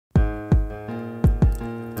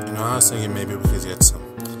I was thinking maybe we could get some,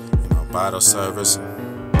 bottle service.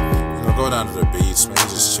 Go down to the beach, maybe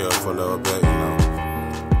just chill for a little bit,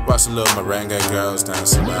 Watch the little merengue girls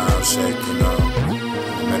dance around, shake,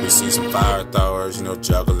 Maybe see some fire throwers,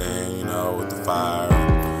 juggling, with the fire.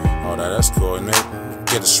 All that's cool. And maybe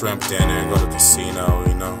get a shrimp dinner and go to the casino,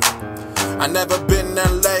 I never been in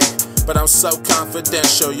LA, but I'm so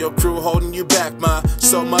confidential. Your crew holding you back,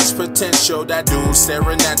 so much potential. That dude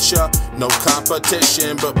staring at ya, no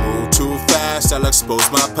competition. But move too fast, I'll expose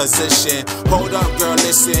my position. Hold up, girl,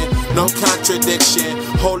 listen, no contradiction.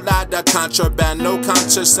 Whole lot of contraband, no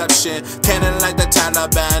contraception. Cannon like the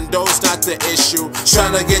Taliban, those not the issue.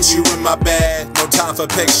 Tryna get you in my bed, no time for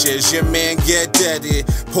pictures. Your man get dirty,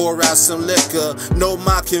 pour out some liquor. Know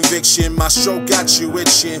my conviction, my stroke got you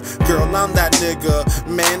itching. Girl, I'm that nigga,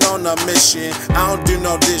 man on a mission. I don't do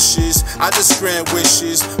no dishes, I just grant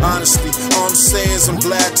wishes. Honestly, all I'm saying is I'm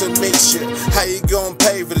glad to meet you. How you gon'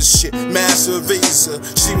 pay for this shit? Master Visa.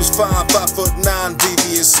 She was fine, 5'9",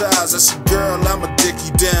 devious size. I said, girl, I'ma dick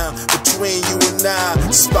you down. Between you and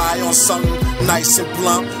I, spy on something nice and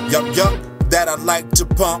plump. Yup, that I like to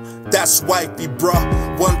pump. That's wifey,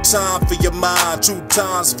 bruh. One time for your mind, 2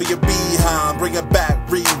 times for your behind. Bring it back,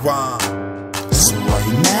 rewind. So why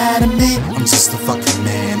you mad at me? I'm just a fucking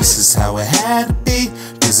man, this is how it had to be.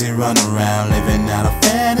 Busy running around, living out of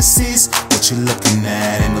fantasies. What you looking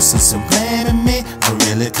at? Ain't no sense in blaming me, I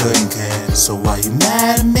really couldn't care. So why you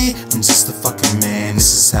mad at me? I'm just a fucking man,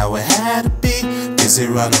 this is how it had to be. Busy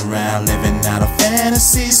running around, living out of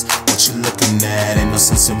fantasies. What you looking at? Ain't no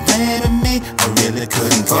sense in blaming me, I really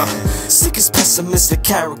couldn't care. Sick as pessimistic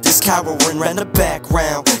characters cowering around the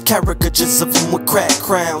background. Caricatures of them with cracked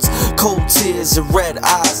crowns, cold tears and red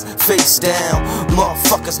eyes, face down.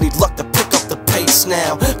 Motherfuckers need luck to pick up the pace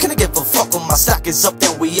now. Can I give a fuck when my stock is up,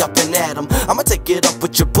 then we up and at 'em? I'ma take it up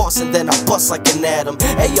with your boss and then I bust like an atom.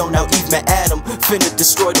 Ayo, now Eve met Adam, finna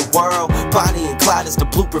destroy the world. Bonnie and Clyde is the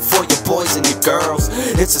blueprint for your boys and your girls.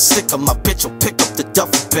 It's a sticker, my bitch will pick up the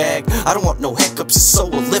duffel bag. I don't want no hiccups, your soul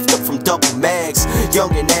will lift up from double mags.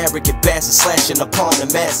 Young and arrogant bastards slashing upon the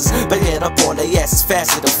masses. But get up on their asses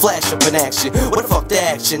faster than flash up in action. What the fuck the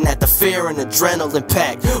action at the fear and adrenaline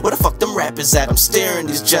pack? What the fuck them rappers at? I'm staring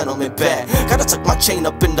these gentlemen back. Gotta tuck my chain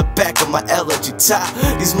up in the back of my elegy top.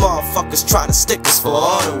 These motherfuckers trying to stick us for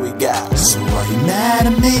all that we got. So why you mad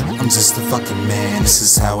at me? I'm just a fucking man, this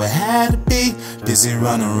is how it had to be. Busy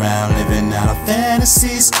running around, living out of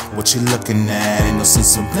fantasies. What you looking at? Ain't no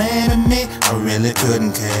sense in blaming me, I really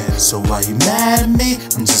couldn't care. So why you mad at me?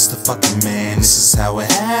 I'm just a fucking man, this is how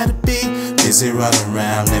it had to be. Busy running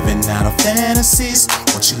around, living out of fantasies.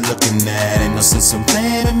 What you looking at? Ain't no sense in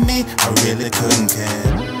blaming me, I really couldn't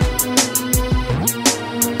care.